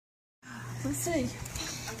Let's see.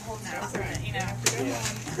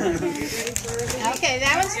 Okay,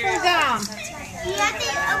 that was for Dom. You have to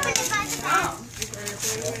open it by the back.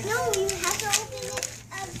 No, you have to open it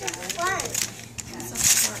at the front.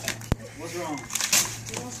 What's wrong?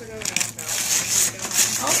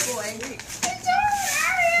 Oh boy. Hey.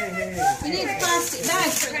 We need a plastic bag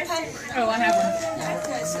for the paper. Oh, I have one.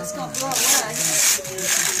 Okay, so it's going to blow away.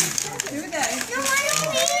 Here we go. No, I don't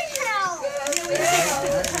need help. Yeah, we have all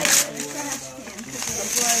the paper as fast as we can because it'll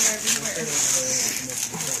blow everywhere.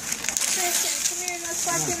 Kristen, come here and let's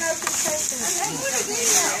watch him open presents.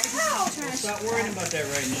 Stop worrying about that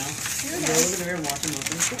right now. Here we Go go. over there and watch them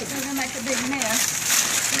open. We're going to make a big mess.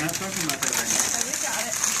 We're not talking about that right now. Oh, we got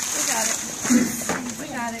it. We got it. We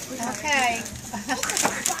got it. We got it. Okay.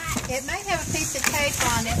 It might have a piece of tape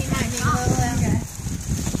on it. You might need a little. Okay.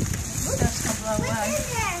 That's going to blow away.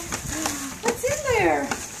 What's in there?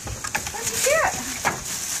 What'd you get?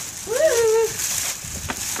 Woo!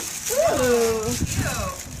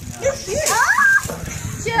 You're cute.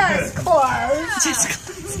 Just close. Just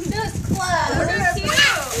close.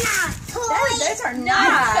 Those are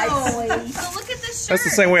nice. So look at this shirt. That's the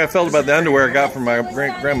same way I felt about the underwear I got from my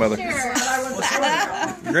grandmother.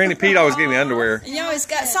 Granny Pete always gave me underwear. You always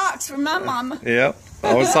got socks from my mama. Yep.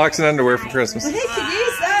 Always socks and underwear for Christmas. He could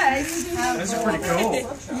use those. Those are pretty cool.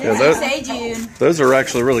 Yeah, Say, June. those are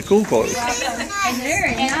actually really cool clothes.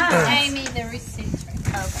 Very And nice. Amy, the receipt's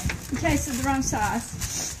right. In case of the wrong size.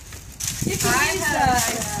 You can use those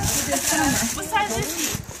for this summer. What size is he?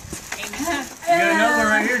 You got another one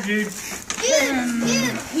right here, Jude.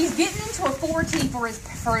 He's getting into a 4T for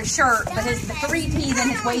his shirt, but the 3T's in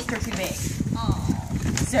his waist are too big.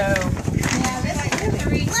 So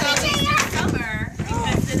summer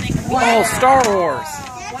because then they can Oh, Star Wars.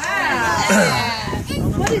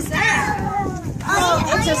 What is that?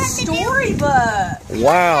 it's a storybook.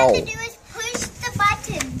 Wow. All you have to do is push the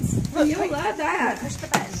buttons. You love that. Push the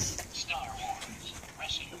button.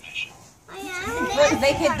 Oh,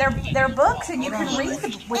 yeah. Look, they're books and you can read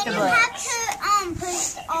with the And you have books. to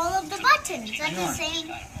push all of the buttons at the same.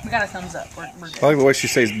 We got a thumbs up. We're I good. like the way she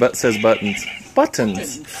says buttons.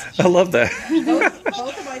 Buttons. I love that.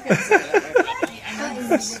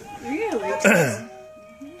 Really?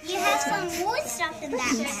 You have some more stuff in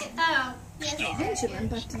that bag. Benjamin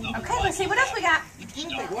button. Okay, let's see what else we got.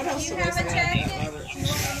 What else do they say like that?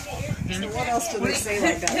 What else do they say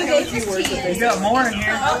like that? Who Tell a gave few this words to that you? they You got more in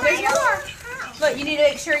here. Oh, there's more. Look, you need to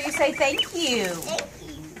make sure you say thank you.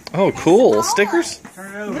 Oh, cool. Stickers?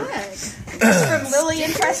 Turn it over. It's from Lily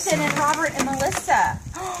and Preston and Robert and Melissa.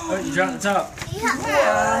 Oh, you dropped the top.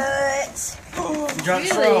 What? You dropped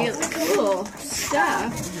the Really straw. cool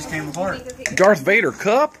stuff. It just came apart. Darth Vader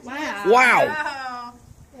cup? Wow. Wow.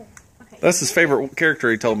 That's his favorite character,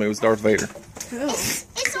 he told me, was Darth Vader. Cool. It's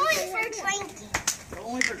only for drinking.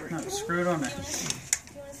 only for drinking. No, screw it on there.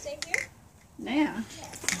 Now,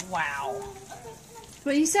 Wow.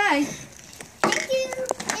 what do you say? Thank you.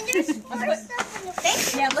 And there's more stuff in the bag.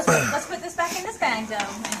 Yeah, let's put this back in this bag though,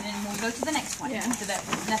 and then we'll go to the next one Yeah. so that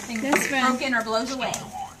nothing That's fine. broken or blows away.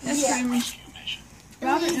 That's from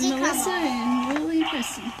Robert and Melissa and Lily and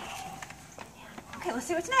Preston. Okay, let's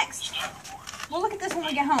see what's next. We'll look at this when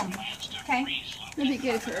we get home. Okay. That'd be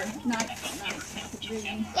good for night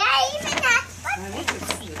reading. Yeah, even that.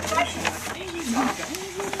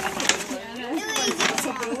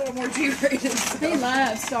 Something a little more G-rated. He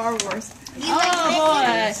loves Star Wars.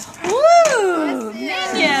 Oh, Woo!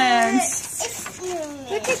 Minions!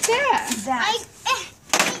 Look at that. That.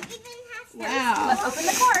 Wow. Let's open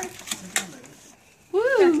the card.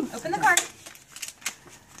 Woo! Open the card.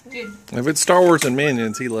 Dude. If it's Star Wars and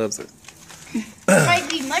Minions, he loves it. There might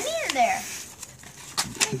be money in there.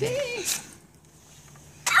 Maybe.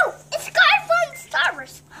 Oh, it's Garfield Star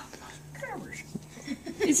Wars.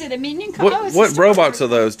 Is it a minion car? Oh, it's What a Star robots are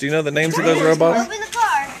those? Do you know the names of those robots? Open the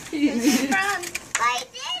card. Wars. I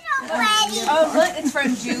did already. Oh, look, it's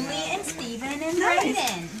from Julie and Steven and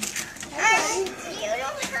Brayden.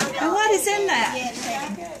 And what is in that?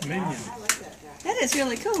 Minion. That is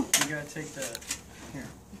really cool. You gotta take the. Here.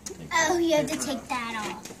 Oh, you have to take that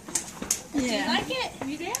off. Yeah. Like it?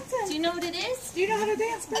 You dancing? Do you know what it is? Do you know how to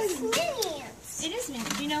dance, It's baby? minions. It is me.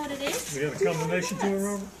 Do you know what it is? We have a combination to it,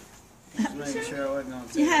 Robert? Just making sure I wasn't gonna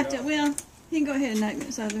take You have it to, off. well, you can go ahead and open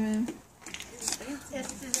this other room.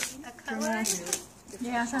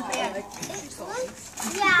 Yeah, something. Yeah, it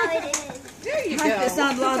is. There you go. It's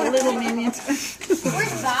not a lot of little minions.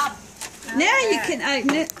 Where's Bob? Now you can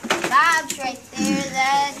open it. Bob's right there.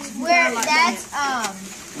 That's where. That's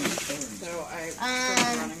So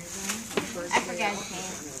I forgot his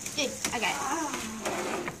name. Dude, I got it.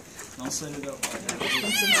 set it up like that.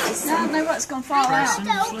 I don't know what's going to fall out.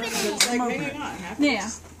 Yeah.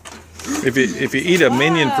 If you eat a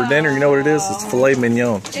minion for dinner, you know what it is? It's filet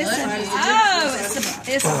mignon.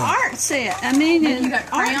 It's an art set. I mean, You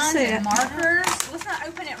got art crayons set. and markers. Let's not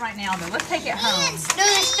open it right now, though. Let's take it home. No,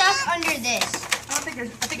 there's stuff under this. I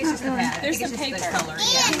think it's just the pad. There's I think some it's just the color.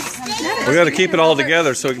 Yeah. We got to keep it all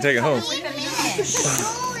together so we can take it home. Holy.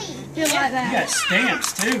 Feel like You that. got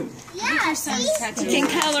stamps too. Yeah, see? You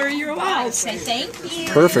can color your walls. Say thank you.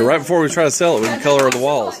 Perfect. Right before we try to sell it, we can color the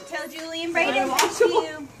walls. Tell Julie and Brayden thank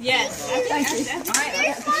you. Yes. Thank you. All right.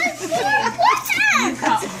 There's one more. What's that?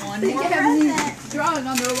 Got one more present. Drawing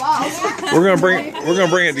on their walls. We're gonna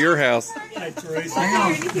bring it to your house. Hey, Teresa,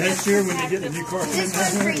 next year when you get the new car, This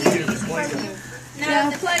one's for you. Yeah,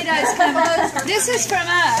 the Play-Doh's coming. This is from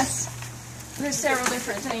us. There's several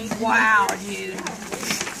different things. Wow, Jude.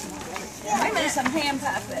 There's some hand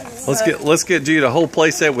puppets. Let's get Jude a whole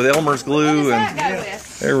play set with Elmer's What glue does that and go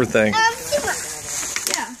with? everything.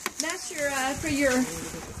 Yeah, that's your for your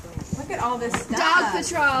Look at all this stuff. dog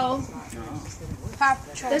patrol.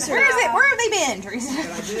 That's Where is it? Where have they been, Teresa?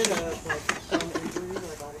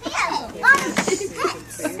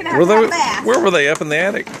 Where were they? Up in the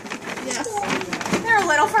attic? Yes. They're a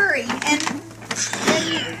little furry and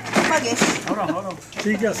buggish. Hold on.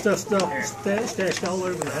 she got stuff stashed all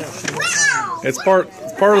over the house. It's part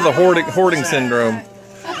of the hoarding syndrome.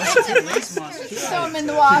 Throw them in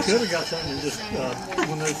the wash. Could have got something and just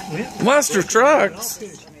when they went. Monster trucks.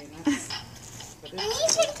 And you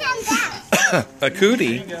should come back. A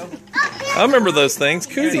cootie. I remember those things.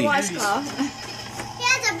 Cootie. Washcloth.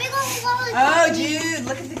 Yeah, it's a big old lollipop. Oh, Jude,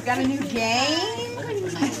 look at they've got a new game.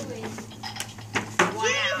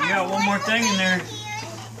 You got one more thing in there.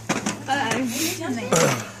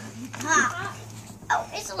 Oh,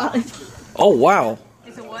 it's a lollipop. Oh wow.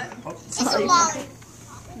 It's a what? It's a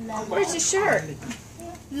lollipop. Where's your shirt?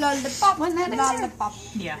 Lollipop. Wasn't that Lollipop.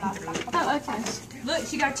 Yeah. Oh, okay. Look,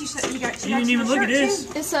 she got you. You didn't even look at this.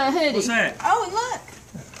 It's a hoodie. What's that? Oh, and look.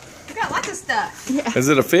 We got lots of stuff. Is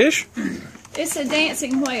it a fish? It's a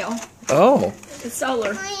dancing whale. Oh. It's solar.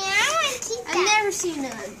 Oh, yeah, I want to keep that. I've never seen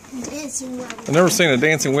a dancing whale. I've never seen a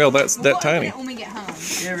dancing whale that We'll open tiny. it when we get home.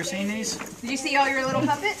 You ever seen these? Did you see all your little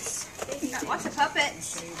puppets? Got lots of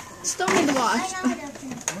puppets. Still need to wash.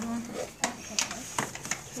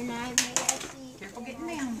 Can I